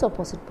moved towards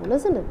opposite pole,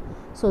 isn't it?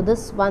 So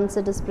this one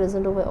set is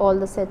present over all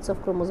the sets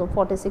of chromosome.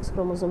 46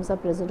 chromosomes are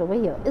present over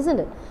here, isn't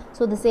it?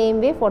 So the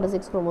same way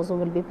 46 chromosome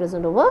will be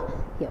present over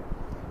here.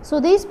 So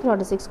these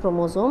 46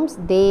 chromosomes,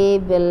 they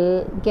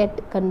will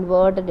get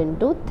converted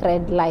into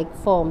thread-like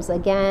forms.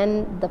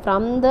 Again,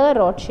 from the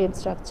rod-shaped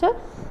structure,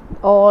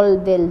 all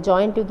will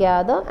join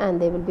together and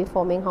they will be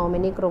forming how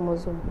many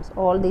chromosomes?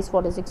 All these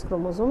 46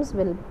 chromosomes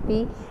will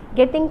be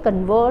getting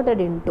converted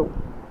into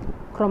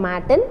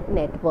chromatin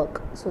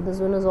network. So this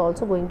one is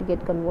also going to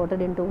get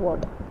converted into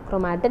what?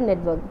 Chromatin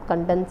network.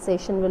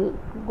 Condensation will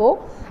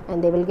go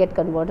and they will get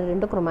converted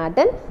into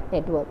chromatin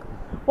network.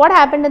 What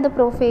happened in the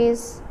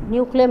prophase?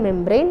 Nuclear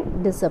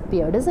membrane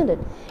disappeared, isn't it?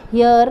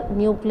 Here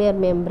nuclear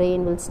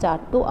membrane will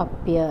start to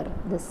appear.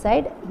 This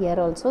side, here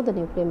also the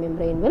nuclear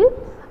membrane will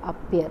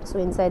appear. So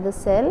inside the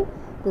cell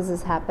this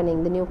is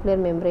happening, the nuclear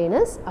membrane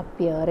is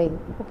appearing.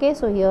 Okay,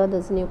 so here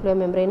this nuclear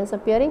membrane is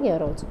appearing, here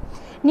also.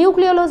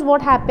 Nucleolus,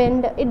 what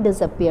happened? It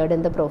disappeared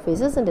in the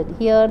prophase, isn't it?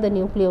 Here the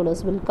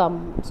nucleolus will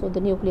come. So the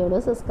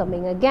nucleolus is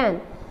coming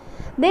again.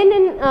 Then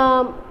in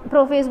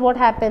prophase, what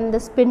happened? The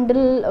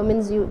spindle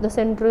the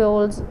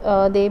centrioles,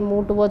 they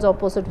move towards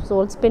opposite,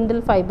 so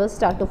spindle fibers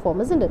start to form,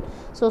 isn't it?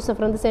 So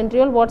from the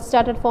centriole, what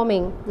started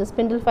forming? The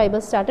spindle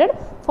fibers started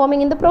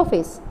forming in the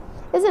prophase,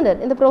 isn't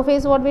it? In the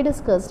prophase, what we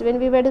discussed, when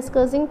we were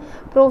discussing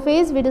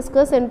prophase, we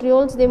discussed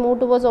centrioles, they move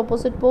towards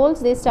opposite poles,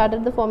 they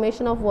started the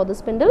formation of what? The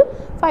spindle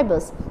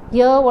fibers.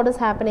 Here what is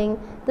happening?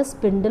 The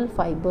spindle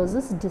fibers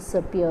is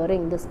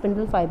disappearing, the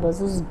spindle fibers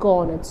is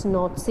gone, it's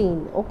not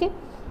seen. Okay,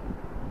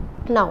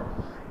 now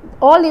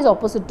all is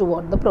opposite to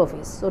what? The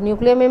prophase. So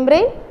nuclear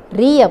membrane,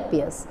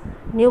 reappears.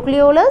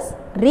 Nucleolus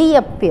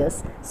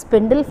reappears.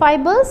 Spindle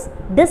fibers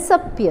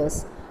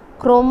disappears.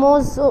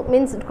 Chromosome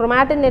means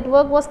chromatin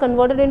network was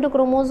converted into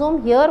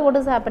chromosome. Here what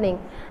is happening?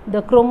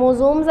 The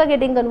chromosomes are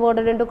getting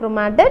converted into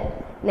chromatin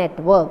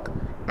network,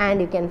 and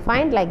you can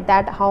find like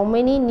that how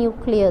many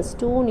nucleus,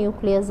 2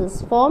 nucleus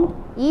is formed,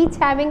 each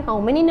having how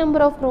many number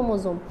of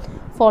chromosome?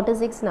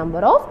 46 number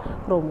of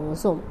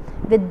chromosome.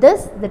 With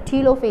this, the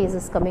telophase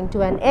is coming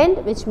to an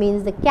end, which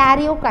means the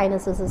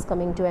karyokinesis is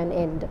coming to an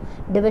end.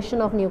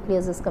 Division of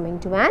nucleus is coming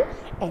to an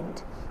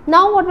end.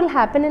 Now what will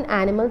happen in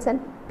animals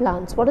and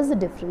plants? What is the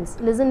difference?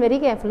 Listen very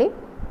carefully.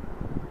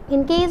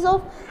 In case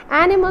of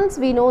animals,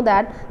 we know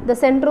that the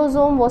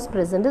centrosome was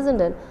present,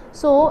 isn't it?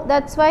 So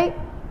that's why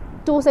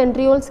 2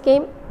 centrioles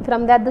came,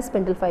 from that the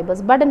spindle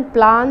fibers. But in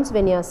plants,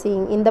 when you are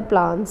seeing in the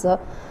plants,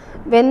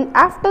 when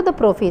after the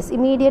prophase,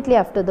 immediately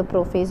after the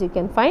prophase, you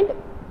can find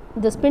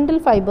the spindle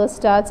fiber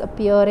starts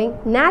appearing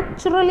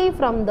naturally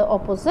from the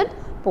opposite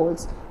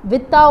poles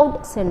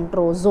without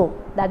centrosome.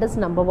 That is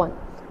number 1.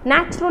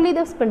 Naturally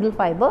the spindle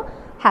fiber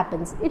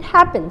happens. It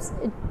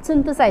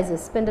synthesizes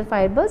spindle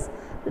fibers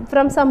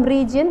from some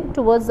region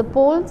towards the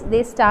poles.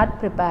 They start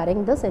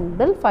preparing the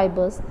spindle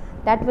fibers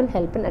that will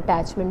help in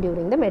attachment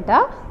during the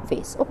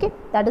metaphase. Okay,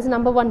 that is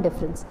number 1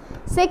 difference.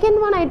 Second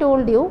one, I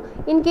told you,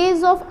 in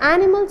case of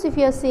animals, if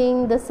you are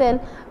seeing the cell,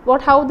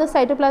 how the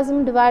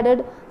cytoplasm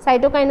divided,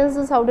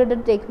 cytokinesis, how did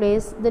it take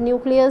place? The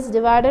nucleus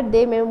divided,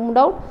 they moved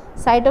out,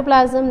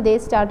 cytoplasm, they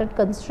started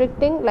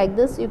constricting like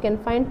this. You can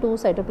find 2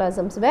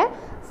 cytoplasms were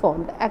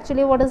formed.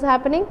 Actually what is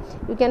happening?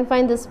 You can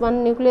find this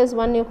 1 nucleus,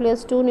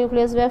 2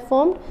 nucleus were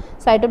formed.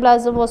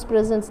 Cytoplasm was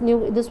present,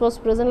 this was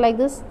present like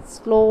this.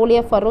 Slowly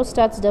a furrow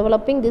starts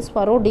developing, this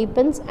furrow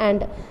deepens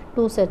and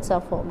 2 sets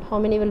are formed. How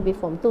many will be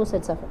formed? 2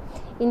 sets are formed.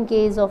 In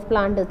case of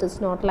plant, it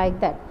is not like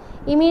that.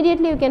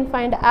 Immediately you can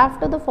find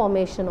after the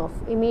formation of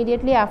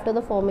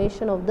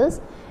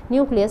this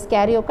nucleus,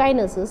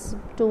 karyokinesis,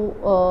 2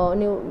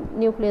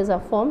 nucleus are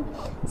formed.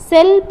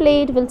 Cell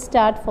plate will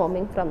start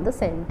forming from the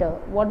center.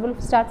 What will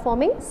start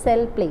forming?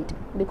 Cell plate,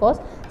 because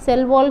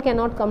cell wall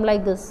cannot come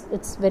like this.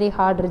 It's very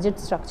hard, rigid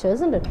structure,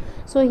 isn't it?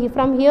 So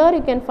from here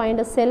you can find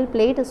a cell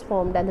plate is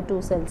formed and the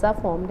 2 cells are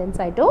formed in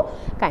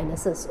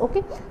cytokinesis.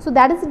 Okay, so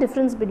that is the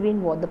difference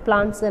between what? The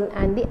plant cell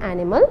and the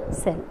animal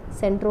cell.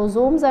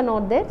 Centrosomes are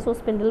not there, so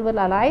spindle will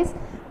arise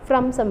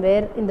from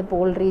somewhere in the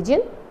pole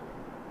region.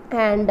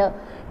 And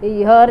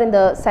here in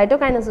the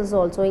cytokinesis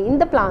also, in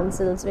the plant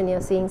cells, when you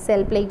are seeing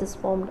cell plate is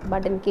formed,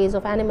 but in case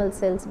of animal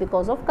cells,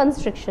 because of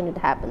constriction it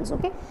happens.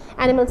 Okay,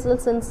 animal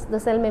cells, since the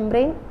cell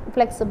membrane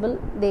flexible,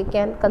 they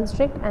can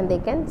constrict and they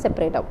can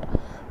separate out,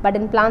 but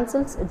in plant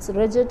cells it's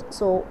rigid,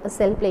 so a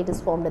cell plate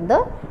is formed in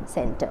the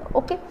center.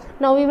 Okay,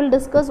 now we will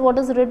discuss what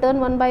is written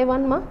one by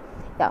one, ma.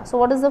 Yeah, so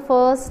what is the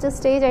first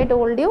stage? I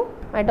told you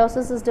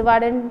mitosis is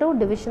divided into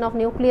division of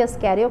nucleus,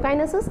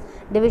 karyokinesis,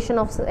 division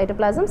of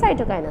cytoplasm,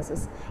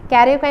 cytokinesis.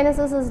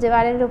 Karyokinesis is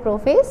divided into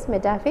prophase,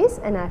 metaphase,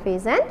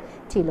 anaphase and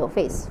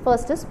telophase.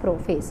 First is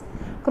prophase.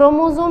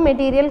 Chromosome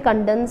material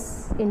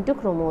condenses into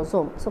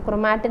chromosome. So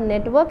chromatin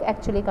network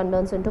actually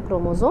condenses into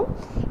chromosome.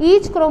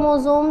 Each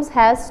chromosome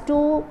has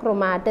 2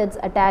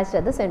 chromatids attached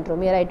at the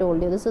centromere. I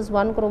told you this is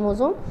 1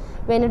 chromosome.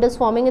 When it is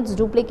forming its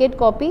duplicate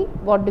copy,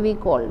 what do we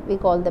call? We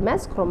call them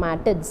as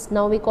chromatids.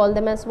 Now we call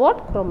them as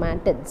what?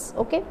 Chromatids.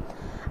 Okay.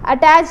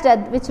 Attached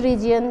at which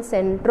region?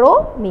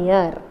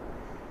 Centromere.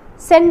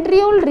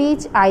 Centriole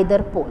reach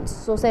either poles.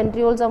 So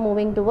centrioles are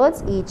moving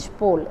towards each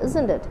pole,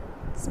 isn't it?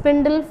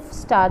 Spindle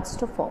starts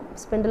to form.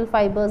 Spindle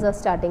fibers are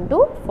starting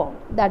to form.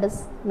 That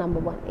is number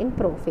 1 in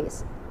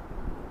prophase.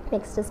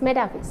 Next is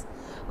metaphase.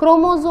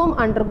 Chromosome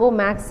undergo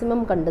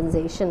maximum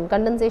condensation.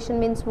 Condensation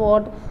means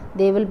what?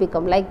 They will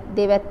become like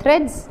they were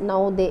threads.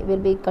 Now they will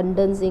be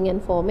condensing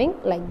and forming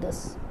like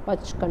this.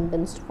 Much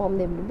condensed form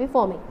they will be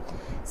forming.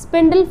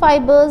 Spindle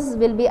fibers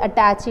will be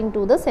attaching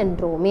to the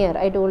centromere.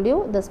 I told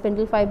you the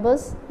spindle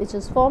fibers which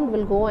is formed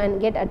will go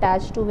and get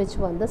attached to which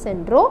one? The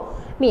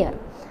centromere.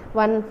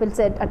 One will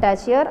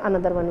attach here,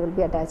 another one will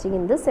be attaching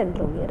in the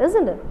centromere,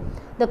 isn't it?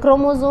 The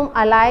chromosome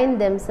align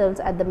themselves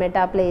at the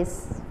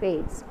metaphase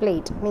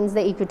plate, means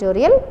the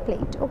equatorial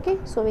plate. Okay,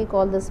 so we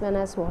call this one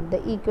as what?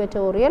 The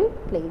equatorial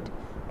plate.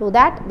 To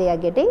that they are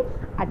getting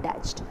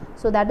attached.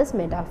 So that is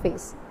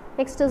metaphase.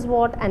 Next is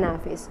what?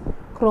 Anaphase.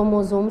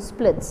 Chromosome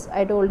splits.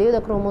 I told you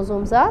the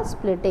chromosomes are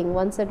splitting.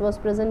 One set was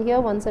present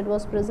here, one set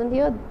was present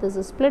here. This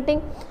is splitting.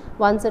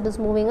 One set is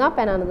moving up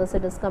and another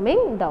set is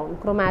coming down.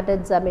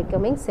 Chromatids are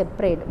becoming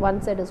separate.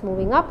 One set is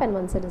moving up and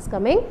one set is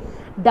coming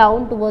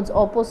down towards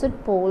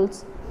opposite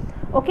poles.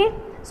 Okay.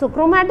 So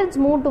chromatids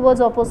move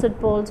towards opposite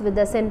poles with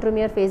the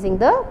centromere facing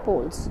the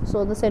poles.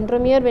 So the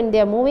centromere, when they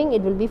are moving,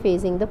 it will be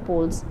facing the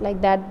poles.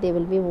 Like that they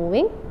will be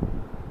moving.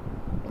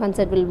 One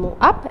set will move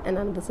up and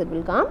another set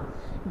will come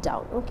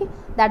down. Okay,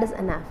 that is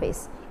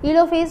anaphase.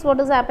 Telophase, what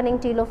is happening?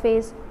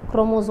 Telophase,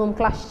 chromosome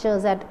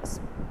clusters at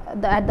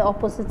the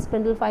opposite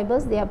spindle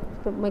fibers. They are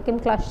making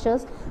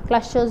clusters.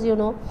 Clusters, you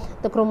know,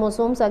 the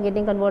chromosomes are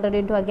getting converted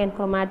into again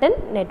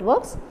chromatin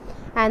networks.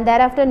 and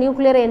thereafter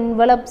nuclear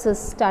envelopes is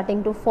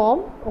starting to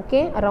form.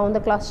 Okay, around the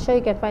cluster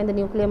you can find the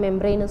nuclear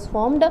membrane is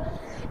formed,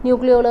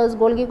 nucleolus,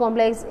 Golgi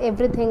complex,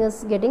 everything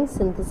is getting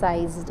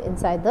synthesized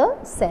inside the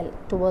cell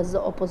towards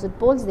the opposite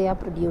poles they are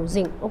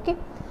producing. Okay.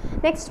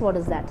 Next, what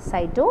is that?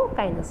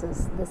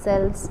 Cytokinesis. The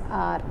cells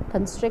are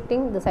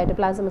constricting, the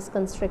cytoplasm is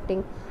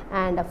constricting,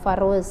 and a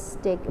furrow is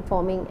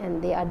forming, and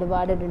they are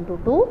divided into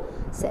two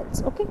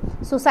cells. Okay.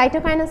 So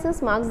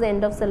cytokinesis marks the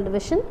end of cell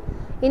division.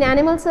 In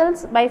animal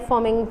cells, by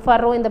forming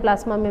furrow in the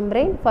plasma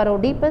membrane, furrow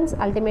deepens,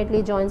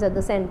 ultimately joins at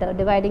the center,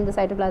 dividing the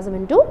cytoplasm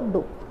into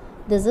two.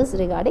 This is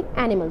regarding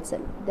animal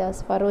cell.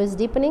 Thus furrow is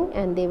deepening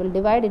and they will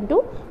divide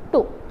into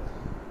two.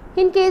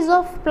 In case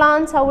of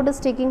plants, how it is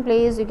taking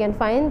place, you can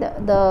find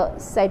the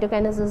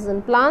cytokinesis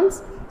in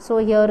plants. So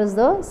here is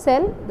the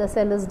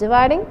cell is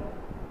dividing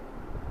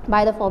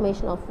by the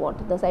formation of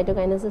what? The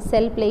cytokinesis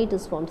cell plate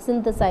is formed,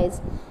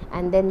 synthesized,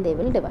 and then they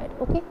will divide.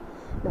 Okay.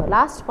 Now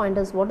last point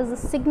is, what is the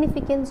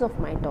significance of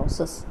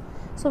mitosis?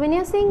 So when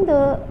you are saying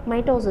the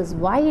mitosis,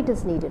 why it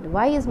is needed?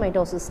 Why is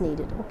mitosis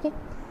needed? Okay.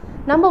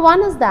 Number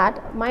one is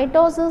that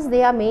mitosis,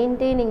 they are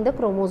maintaining the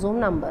chromosome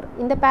number.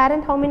 In the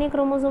parent, how many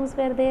chromosomes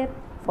were there?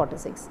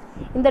 46.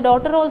 In the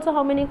daughter also,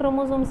 how many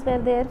chromosomes were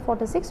there?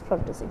 46,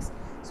 46.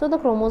 So the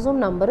chromosome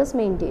number is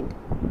maintained.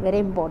 Very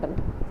important.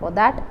 For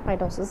that,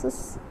 mitosis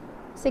is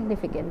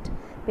significant,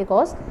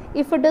 because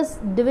if it is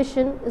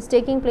division is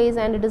taking place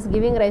and it is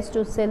giving rise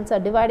to cells are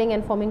dividing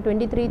and forming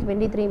 23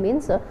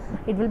 means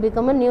it will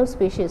become a new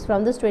species.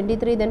 From this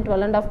 23, then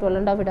 12 and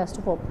half it has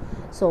to form.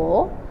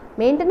 So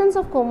maintenance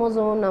of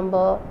chromosome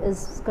number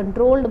is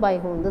controlled by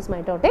whom? This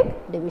mitotic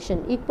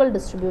division. Equal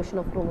distribution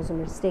of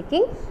chromosome is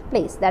taking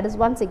place. That is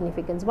one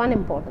significance, one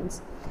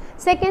importance.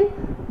 Second,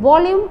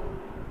 volume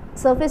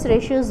surface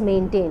ratio is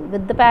maintained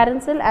with the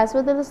parent cell as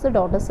well as the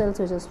daughter cells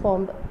which is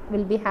formed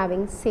will be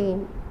having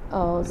same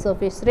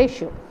surface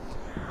ratio.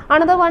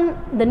 Another one,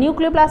 the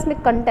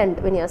nucleoplasmic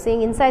content, when you are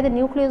saying inside the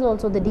nucleus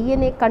also, the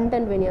DNA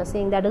content, when you are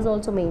saying, that is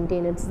also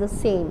maintained. It is the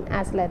same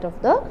as that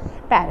of the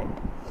parent.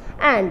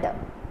 And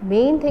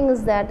main thing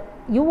is that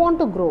you want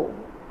to grow,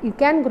 you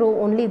can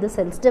grow only the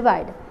cells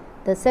divide.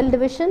 The cell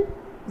division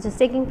which is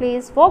taking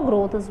place for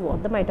growth is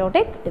what? The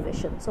mitotic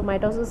division. So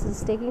mitosis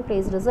is taking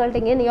place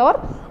resulting in your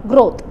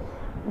growth.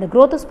 The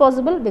growth is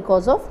possible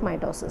because of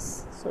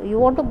mitosis. So you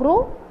want to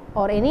grow,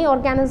 or any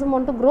organism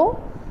want to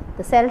grow,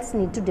 the cells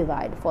need to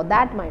divide. For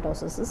that,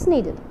 mitosis is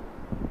needed.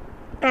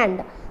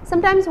 And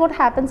sometimes what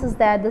happens is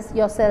that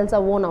your cells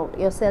are worn out,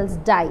 your cells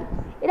die.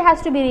 It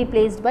has to be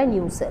replaced by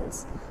new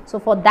cells. So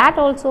for that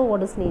also,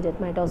 what is needed?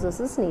 Mitosis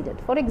is needed.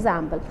 For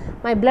example,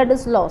 my blood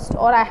is lost,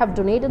 or I have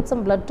donated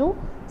some blood to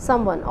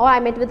someone, or I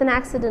met with an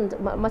accident,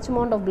 much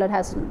amount of blood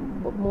has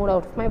moved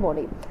out of my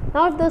body.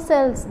 Now if the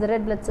cells, the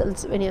red blood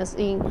cells, when you are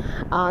seeing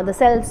the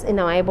cells in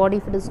my body,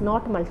 if it is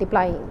not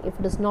multiplying, if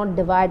it is not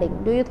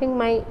dividing, do you think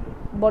my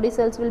body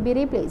cells will be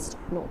replaced?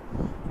 No.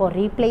 For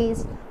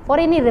replace, for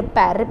any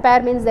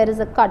repair means there is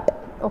a cut,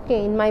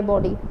 okay, in my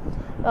body,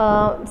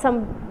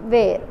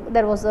 somewhere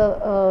there was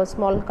a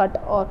small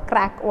cut or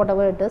crack,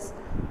 whatever it is.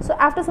 So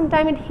after some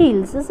time it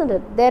heals, isn't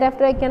it?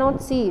 Thereafter I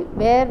cannot see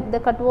where the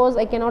cut was,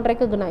 I cannot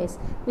recognize,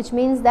 which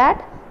means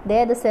that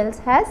there the cells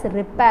has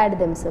repaired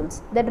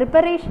themselves. That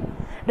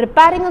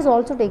repairing is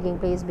also taking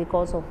place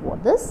because of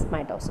what? This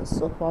mitosis.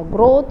 So for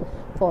growth,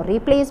 for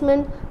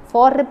replacement,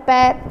 for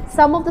repair,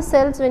 some of the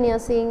cells, when you are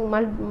seeing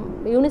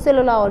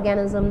unicellular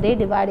organism, they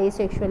divide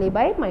asexually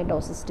by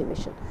mitosis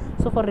division.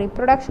 So for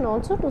reproduction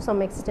also, to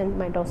some extent,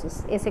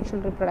 mitosis,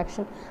 asexual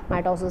reproduction,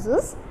 mitosis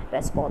is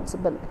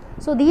responsible.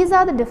 So these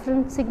are the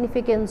different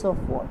significance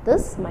of what?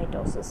 This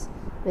mitosis.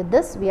 With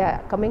this, we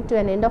are coming to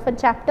an end of a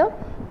chapter,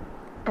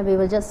 and we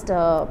will just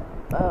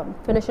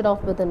finish it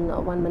off within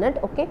 1 minute.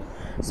 Okay.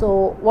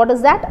 So what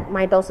is that?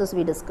 Mitosis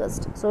we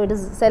discussed. So it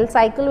is cell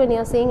cycle, when you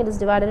are saying it is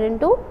divided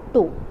into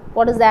two.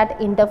 What is that?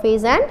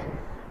 Interphase and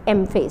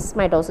M phase,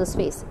 mitosis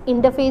phase.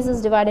 Interphase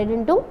is divided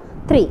into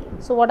three.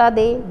 So what are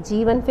they?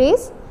 G1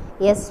 phase,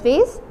 S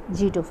phase,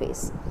 G2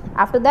 phase.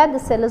 After that, the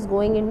cell is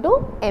going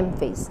into M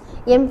phase.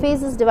 M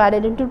phase is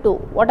divided into two.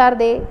 What are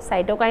they?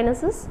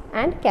 Cytokinesis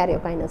and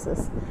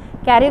karyokinesis.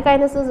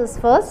 Karyokinesis is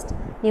first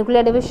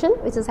nuclear division,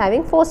 which is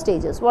having 4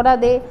 stages. What are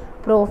they?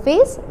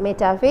 Prophase,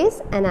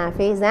 metaphase,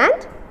 anaphase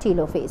and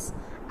telophase.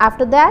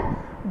 After that,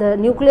 the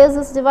nucleus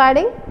is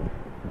dividing.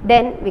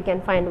 Then we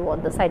can find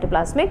what? The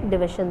cytoplasmic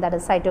division, that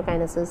is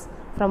cytokinesis.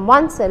 From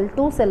one cell,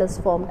 2 cells is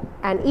formed,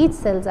 and each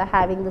cells are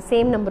having the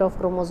same number of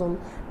chromosomes.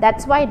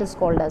 That's why it is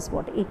called as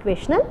what?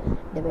 Equational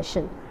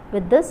division.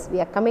 With this, we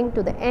are coming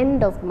to the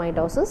end of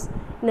mitosis.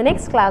 In the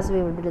next class,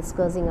 we will be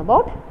discussing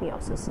about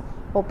meiosis.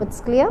 Hope it's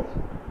clear.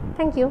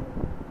 Thank you.